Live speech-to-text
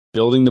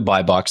building the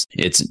buy box.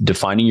 It's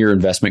defining your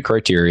investment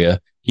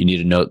criteria. You need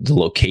to know the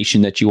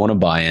location that you want to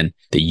buy in,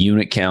 the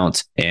unit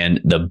count, and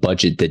the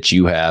budget that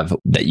you have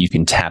that you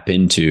can tap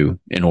into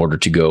in order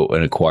to go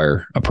and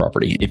acquire a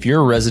property. If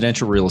you're a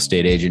residential real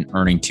estate agent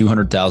earning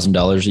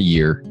 $200,000 a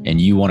year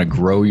and you want to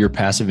grow your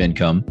passive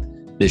income,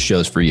 this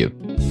show's for you.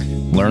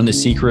 Learn the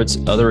secrets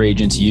other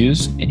agents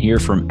use and hear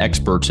from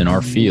experts in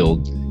our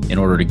field in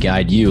order to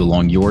guide you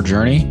along your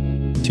journey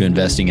to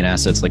investing in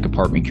assets like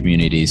apartment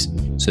communities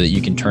so that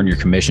you can turn your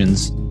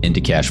commissions into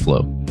cash flow.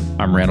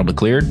 I'm Randall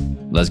DeCleared.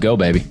 Let's go,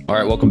 baby. All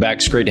right, welcome back.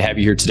 It's great to have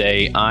you here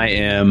today. I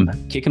am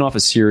kicking off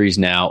a series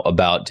now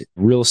about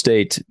real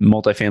estate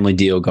multifamily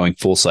deal going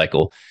full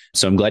cycle.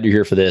 So I'm glad you're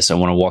here for this. I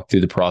want to walk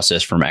through the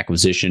process from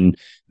acquisition,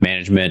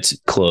 management,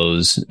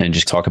 close, and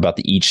just talk about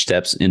each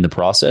steps in the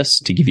process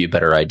to give you a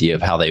better idea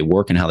of how they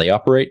work and how they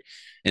operate.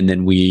 And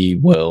then we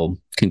will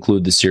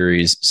conclude the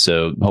series.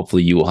 So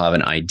hopefully you will have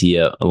an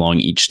idea along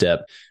each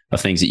step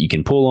of things that you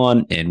can pull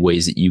on and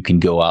ways that you can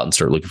go out and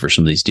start looking for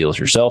some of these deals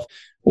yourself.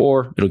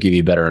 Or it'll give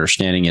you a better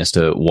understanding as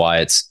to why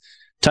it's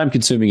time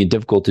consuming and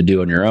difficult to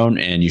do on your own.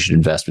 And you should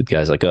invest with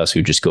guys like us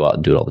who just go out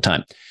and do it all the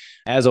time.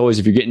 As always,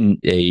 if you're getting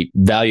a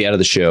value out of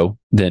the show,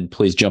 then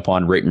please jump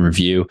on, rate and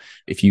review.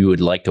 If you would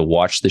like to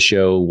watch the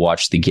show,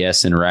 watch the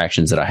guest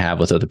interactions that I have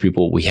with other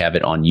people, we have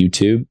it on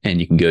YouTube,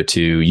 and you can go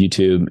to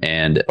YouTube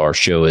and our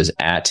show is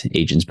at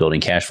Agents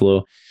Building Cash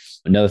Flow.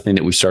 Another thing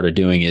that we started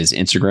doing is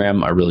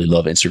Instagram. I really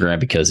love Instagram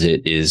because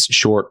it is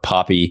short,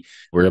 poppy.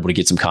 We're able to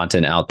get some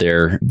content out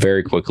there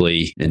very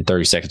quickly in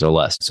 30 seconds or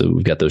less. So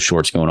we've got those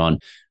shorts going on.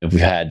 We've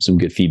had some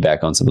good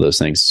feedback on some of those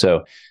things.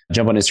 So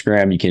jump on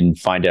Instagram. You can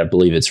find it. I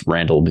believe it's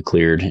Randall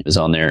DeCleared is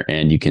on there,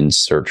 and you can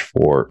search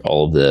for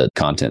all of the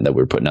content that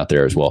we're putting out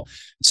there as well.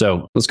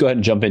 So let's go ahead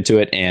and jump into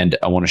it. And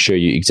I want to show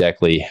you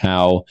exactly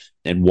how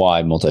and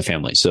why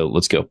multifamily. So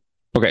let's go.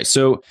 Okay.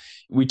 So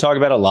we talk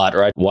about a lot,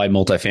 right? Why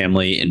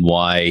multifamily and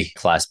why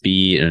Class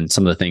B and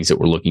some of the things that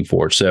we're looking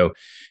for. So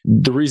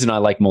the reason I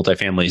like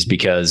multifamily is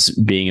because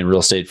being in real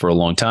estate for a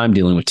long time,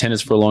 dealing with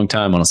tenants for a long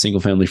time on a single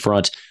family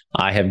front,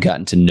 I have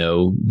gotten to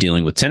know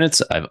dealing with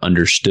tenants. I've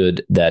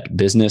understood that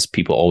business.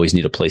 People always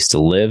need a place to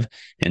live.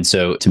 And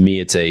so to me,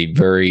 it's a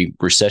very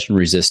recession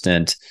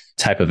resistant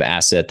type of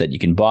asset that you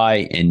can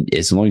buy. And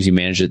as long as you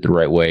manage it the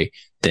right way,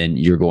 then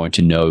you're going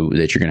to know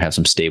that you're going to have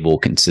some stable,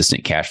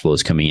 consistent cash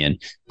flows coming in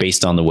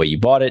based on the way you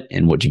bought it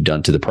and what you've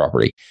done to the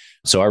property.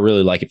 So I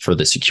really like it for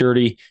the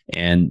security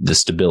and the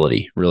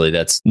stability. Really,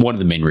 that's one of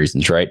the main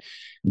reasons, right?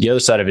 The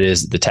other side of it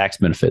is the tax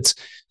benefits.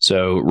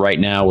 So right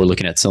now we're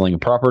looking at selling a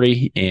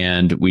property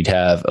and we'd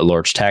have a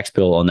large tax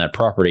bill on that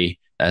property.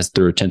 As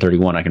through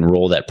 1031, I can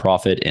roll that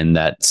profit and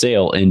that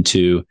sale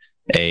into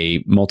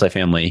a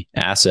multifamily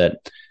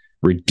asset,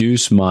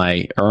 reduce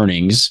my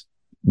earnings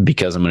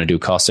because I'm going to do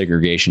cost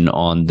segregation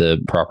on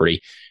the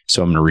property.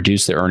 So I'm going to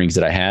reduce the earnings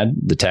that I had,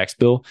 the tax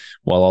bill,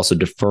 while also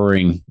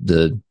deferring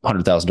the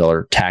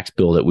 $100,000 tax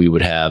bill that we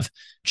would have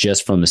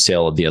just from the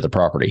sale of the other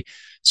property.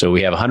 So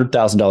we have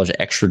 $100,000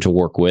 extra to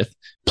work with,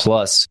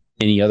 plus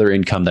any other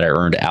income that I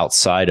earned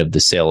outside of the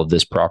sale of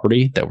this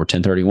property that we're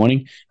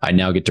 1031ing. I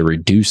now get to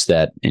reduce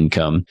that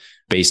income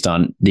based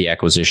on the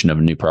acquisition of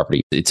a new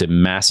property. It's a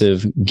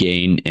massive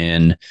gain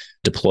in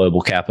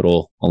deployable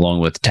capital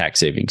along with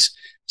tax savings.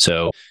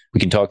 So we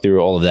can talk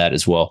through all of that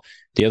as well.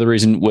 The other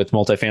reason with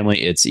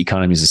multifamily, it's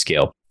economies of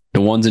scale.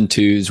 The ones and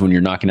twos, when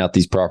you're knocking out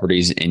these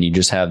properties and you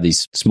just have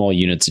these small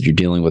units that you're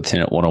dealing with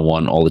tenant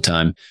 101 all the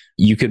time,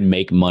 you could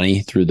make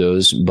money through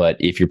those. But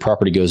if your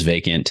property goes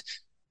vacant,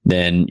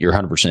 then you're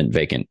 100%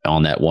 vacant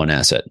on that one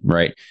asset,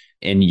 right?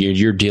 And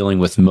you're dealing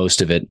with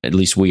most of it, at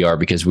least we are,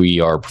 because we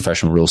are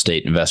professional real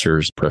estate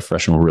investors,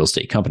 professional real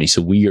estate companies.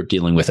 So we are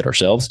dealing with it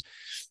ourselves.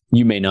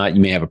 You may not,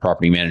 you may have a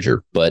property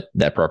manager, but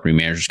that property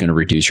manager is going to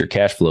reduce your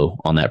cash flow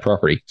on that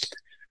property.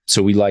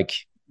 So we like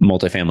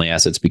multifamily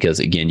assets because,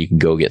 again, you can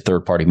go get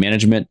third-party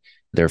management.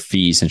 Their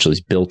fee essentially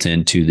is built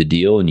into the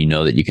deal, and you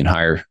know that you can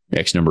hire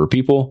X number of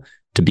people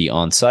to be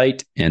on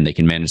site, and they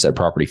can manage that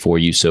property for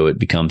you. So it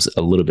becomes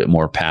a little bit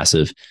more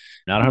passive,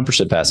 not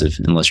 100% passive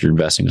unless you're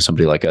investing with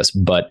somebody like us,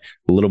 but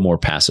a little more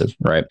passive,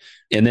 right?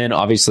 And then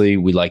obviously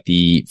we like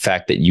the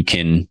fact that you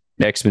can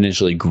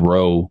exponentially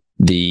grow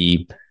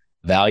the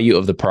value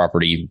of the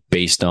property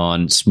based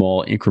on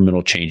small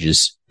incremental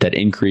changes that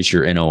increase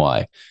your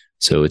NOI.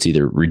 So it's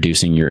either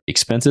reducing your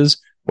expenses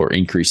or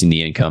increasing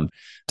the income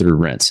through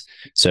rents.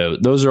 So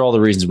those are all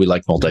the reasons we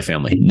like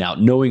multifamily. Now,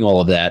 knowing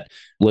all of that,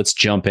 let's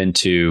jump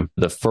into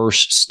the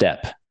first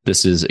step.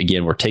 This is,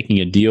 again, we're taking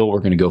a deal. We're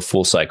going to go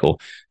full cycle.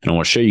 And I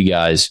want to show you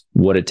guys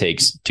what it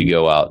takes to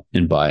go out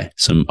and buy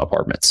some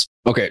apartments.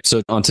 Okay,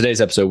 so on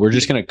today's episode, we're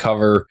just going to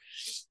cover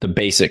the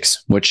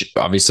basics, which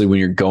obviously when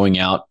you're going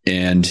out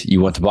and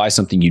you want to buy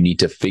something, you need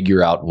to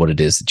figure out what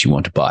it is that you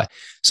want to buy.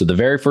 So the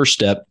very first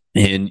step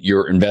in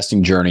your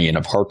investing journey, and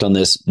I've harped on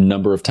this a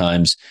number of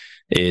times,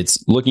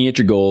 it's looking at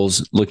your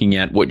goals, looking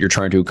at what you're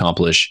trying to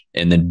accomplish,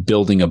 and then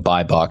building a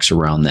buy box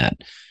around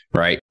that,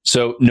 right?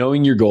 So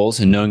knowing your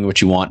goals and knowing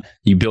what you want,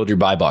 you build your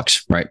buy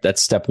box, right?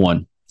 That's step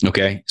one.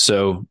 Okay.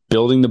 So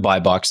building the buy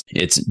box,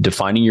 it's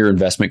defining your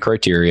investment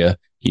criteria.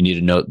 You need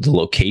to know the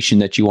location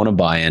that you want to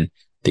buy in,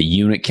 the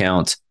unit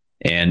count,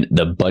 and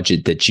the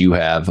budget that you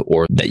have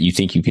or that you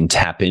think you can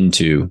tap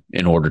into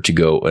in order to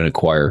go and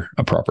acquire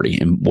a property.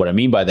 And what I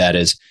mean by that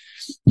is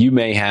you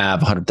may have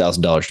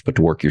 $100,000 to put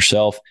to work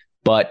yourself,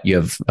 but you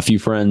have a few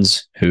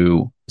friends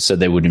who said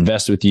they would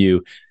invest with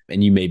you,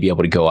 and you may be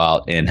able to go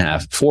out and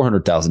have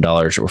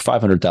 $400,000 or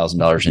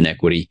 $500,000 in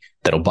equity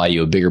that'll buy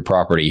you a bigger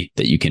property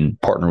that you can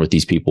partner with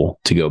these people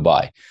to go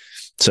buy.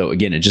 So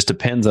again, it just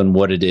depends on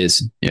what it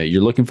is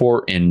you're looking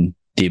for and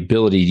the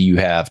ability you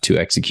have to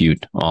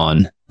execute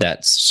on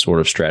that sort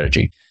of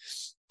strategy.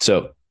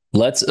 So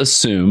let's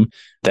assume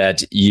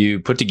that you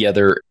put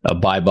together a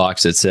buy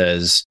box that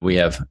says we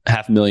have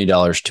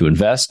 $500,000 to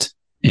invest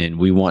and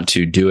we want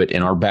to do it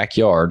in our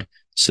backyard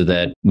so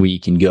that we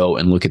can go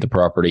and look at the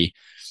property,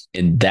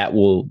 and that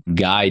will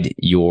guide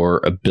your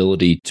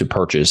ability to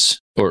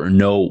purchase or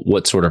know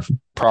what sort of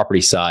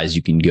property size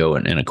you can go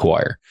and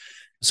acquire.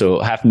 So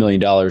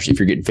 $500,000, if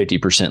you're getting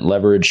 50%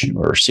 leverage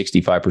or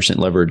 65%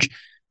 leverage,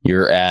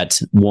 you're at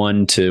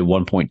 $1 to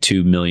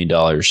 $1.2 million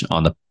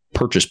on the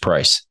purchase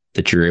price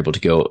that you're able to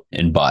go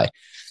and buy.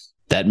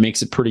 That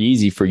makes it pretty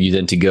easy for you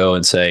then to go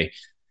and say,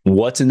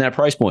 what's in that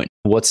price point?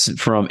 What's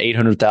from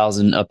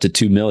 800,000 up to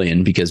 2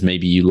 million? Because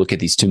maybe you look at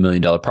these $2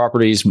 million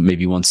properties,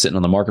 maybe one's sitting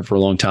on the market for a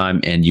long time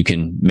and you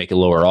can make a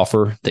lower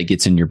offer that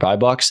gets in your buy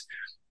box.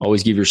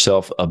 Always give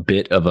yourself a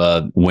bit of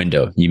a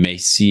window. You may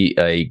see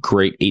a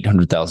great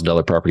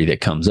 $800,000 property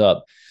that comes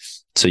up.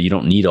 So you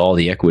don't need all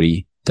the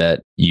equity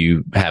that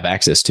you have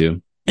access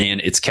to.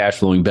 And it's cash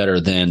flowing better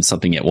than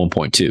something at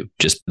 1.2.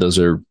 Just those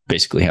are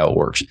basically how it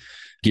works.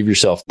 Give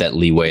yourself that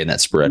leeway and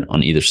that spread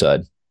on either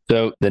side.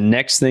 So the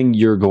next thing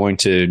you're going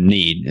to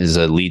need is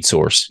a lead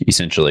source,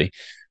 essentially.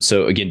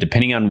 So again,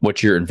 depending on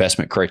what your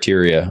investment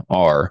criteria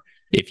are,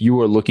 if you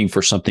are looking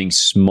for something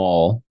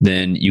small,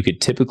 then you could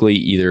typically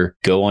either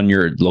go on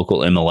your local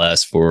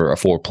MLS for a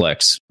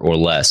fourplex or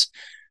less,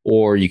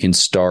 or you can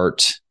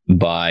start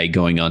by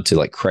going on to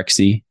like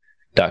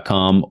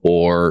Crexy.com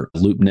or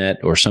LoopNet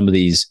or some of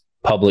these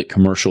public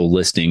commercial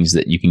listings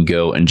that you can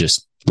go and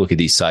just look at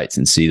these sites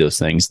and see those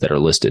things that are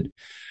listed.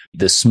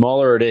 The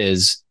smaller it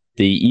is,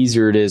 the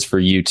easier it is for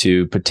you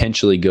to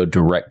potentially go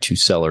direct to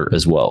seller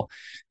as well.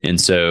 And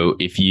so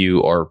if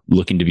you are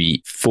looking to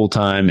be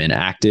full-time and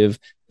active,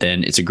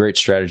 then it's a great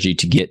strategy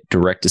to get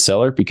direct to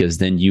seller, because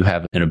then you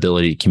have an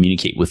ability to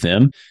communicate with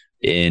them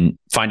and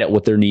find out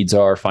what their needs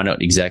are, find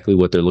out exactly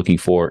what they're looking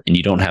for. And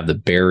you don't have the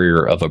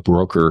barrier of a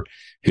broker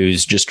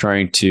who's just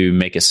trying to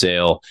make a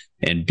sale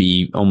and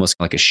be almost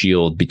like a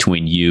shield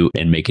between you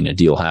and making a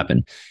deal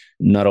happen.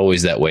 Not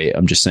always that way.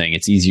 I'm just saying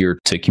it's easier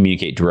to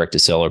communicate direct to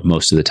seller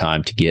most of the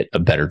time to get a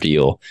better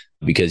deal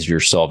because you're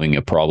solving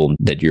a problem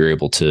that you're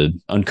able to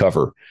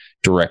uncover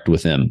direct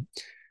with them.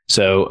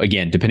 So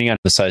again, depending on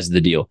the size of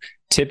the deal,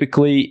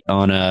 typically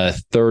on a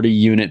 30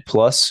 unit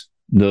plus,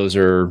 those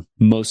are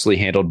mostly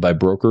handled by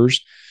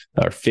brokers,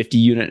 or 50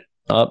 unit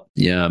up,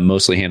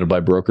 mostly handled by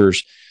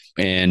brokers.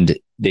 And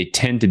they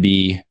tend to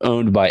be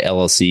owned by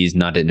LLCs,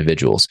 not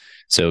individuals.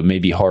 So it may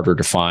be harder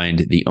to find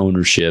the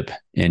ownership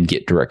and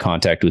get direct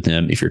contact with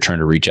them if you're trying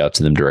to reach out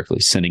to them directly,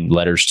 sending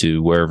letters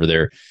to wherever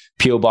their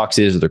PO box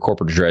is or their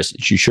corporate address.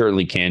 You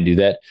certainly can do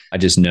that. I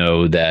just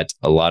know that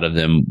a lot of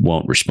them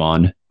won't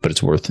respond, but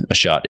it's worth a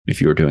shot if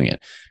you were doing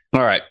it.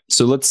 All right.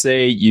 So let's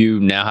say you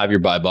now have your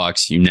buy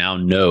box. You now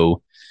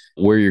know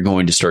where you're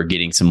going to start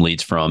getting some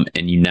leads from,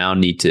 and you now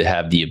need to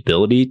have the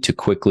ability to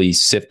quickly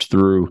sift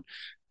through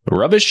the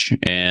rubbish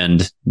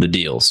and the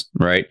deals,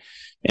 right?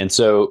 And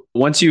so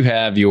once you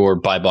have your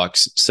buy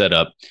box set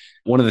up,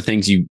 one of the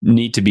things you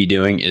need to be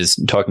doing is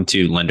talking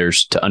to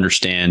lenders to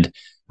understand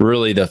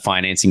really the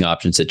financing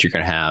options that you're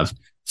going to have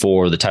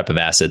for the type of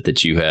asset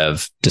that you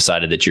have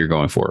decided that you're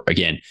going for.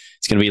 Again,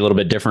 it's going to be a little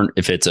bit different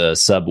if it's a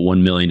sub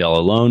 $1 million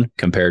loan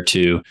compared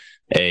to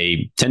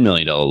a $10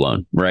 million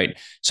loan, right?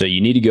 So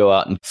you need to go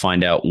out and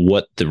find out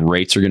what the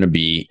rates are going to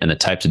be and the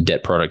types of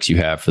debt products you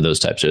have for those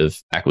types of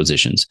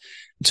acquisitions.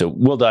 So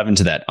we'll dive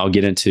into that. I'll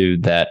get into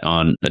that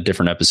on a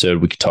different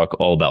episode. We could talk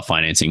all about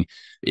financing.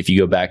 If you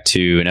go back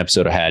to an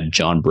episode I had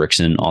John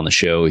Brixon on the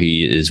show,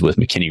 he is with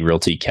McKinney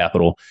Realty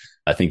Capital.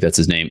 I think that's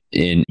his name.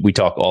 And we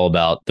talk all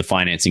about the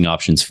financing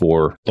options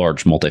for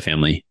large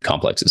multifamily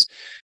complexes.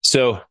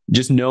 So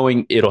just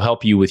knowing it'll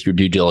help you with your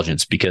due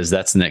diligence, because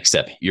that's the next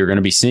step. You're going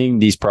to be seeing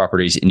these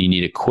properties and you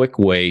need a quick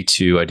way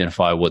to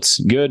identify what's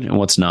good and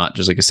what's not.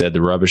 Just like I said,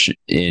 the rubbish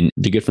and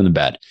the good from the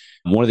bad.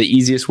 One of the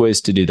easiest ways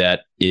to do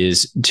that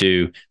is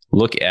to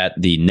look at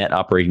the net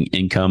operating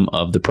income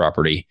of the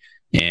property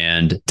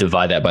and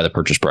divide that by the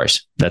purchase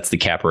price. That's the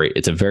cap rate.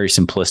 It's a very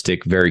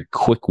simplistic, very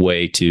quick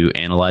way to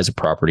analyze a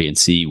property and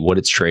see what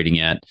it's trading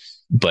at,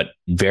 but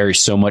varies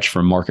so much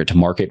from market to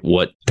market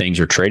what things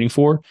are trading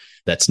for.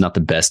 That's not the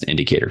best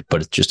indicator,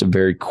 but it's just a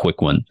very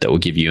quick one that will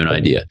give you an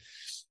idea.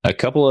 A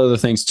couple other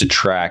things to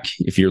track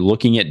if you're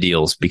looking at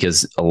deals,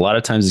 because a lot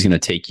of times it's going to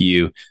take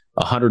you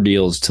 100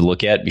 deals to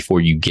look at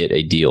before you get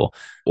a deal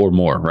or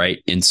more,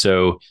 right? And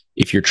so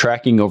if you're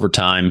tracking over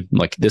time,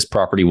 like this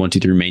property,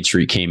 123 Main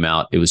Street came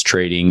out, it was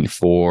trading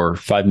for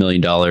 $5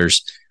 million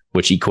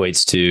which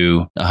equates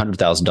to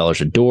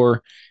 $100,000 a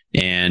door,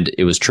 and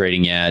it was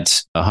trading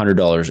at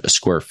 $100 a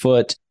square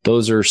foot.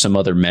 Those are some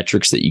other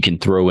metrics that you can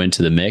throw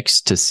into the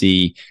mix to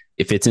see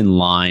if it's in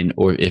line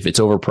or if it's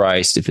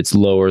overpriced, if it's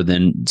lower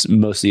than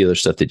most of the other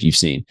stuff that you've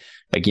seen.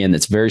 Again,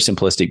 that's very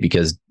simplistic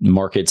because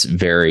markets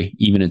vary.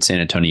 Even in San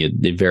Antonio,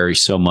 they vary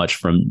so much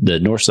from the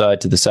north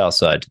side to the south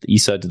side, to the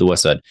east side to the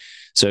west side.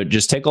 So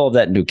just take all of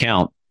that into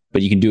account,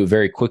 but you can do it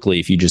very quickly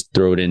if you just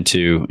throw it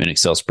into an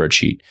Excel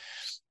spreadsheet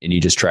and you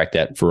just track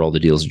that for all the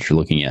deals that you're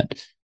looking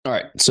at. All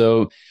right.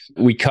 So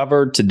we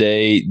covered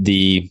today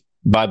the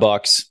buy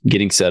box,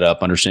 getting set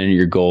up, understanding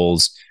your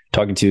goals,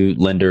 talking to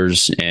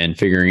lenders and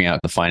figuring out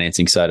the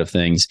financing side of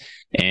things,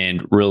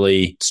 and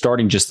really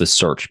starting just the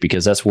search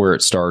because that's where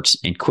it starts,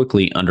 and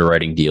quickly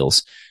underwriting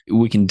deals.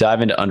 We can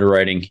dive into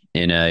underwriting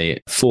in a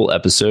full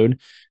episode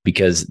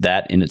because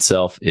that in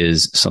itself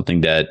is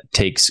something that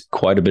takes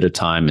quite a bit of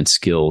time and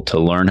skill to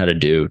learn how to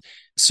do.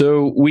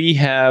 So we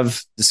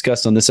have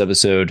discussed on this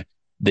episode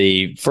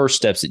the first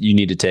steps that you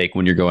need to take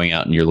when you're going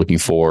out and you're looking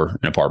for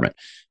an apartment.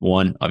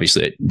 One,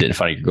 obviously,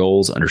 identify your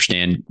goals,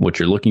 understand what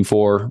you're looking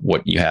for,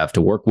 what you have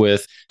to work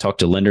with, talk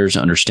to lenders,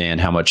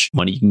 understand how much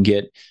money you can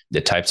get,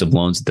 the types of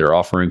loans that they're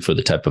offering for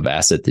the type of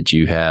asset that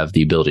you have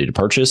the ability to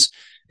purchase,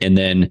 and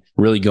then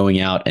really going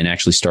out and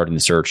actually starting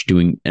the search,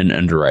 doing an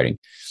underwriting.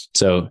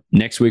 So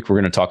next week, we're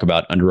going to talk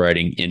about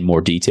underwriting in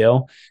more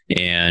detail,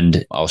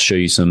 and I'll show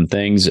you some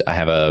things. I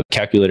have a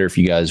calculator. If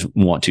you guys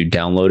want to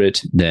download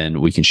it,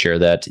 then we can share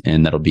that,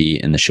 and that'll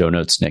be in the show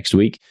notes next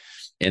week.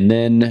 And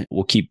then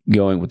we'll keep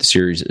going with the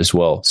series as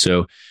well.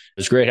 So it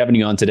was great having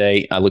you on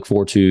today. I look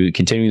forward to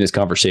continuing this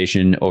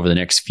conversation over the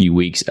next few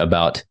weeks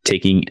about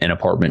taking an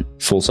apartment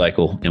full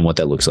cycle and what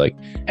that looks like.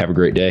 Have a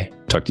great day.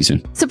 Talk to you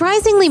soon.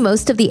 Surprisingly,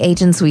 most of the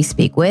agents we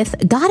speak with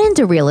got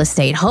into real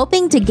estate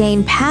hoping to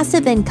gain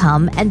passive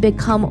income and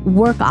become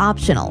work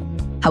optional.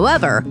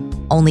 However,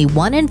 only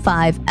 1 in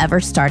 5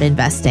 ever start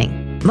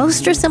investing.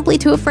 Most are simply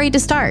too afraid to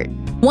start.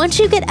 Once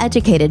you get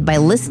educated by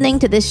listening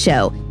to this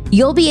show,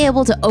 you'll be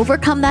able to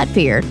overcome that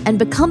fear and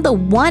become the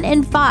 1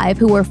 in 5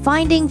 who are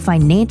finding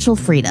financial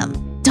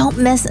freedom. Don't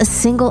miss a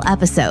single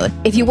episode.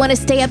 If you want to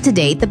stay up to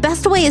date, the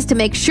best way is to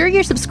make sure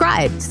you're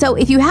subscribed. So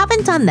if you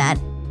haven't done that,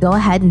 go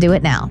ahead and do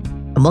it now.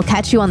 And we'll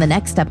catch you on the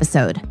next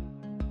episode.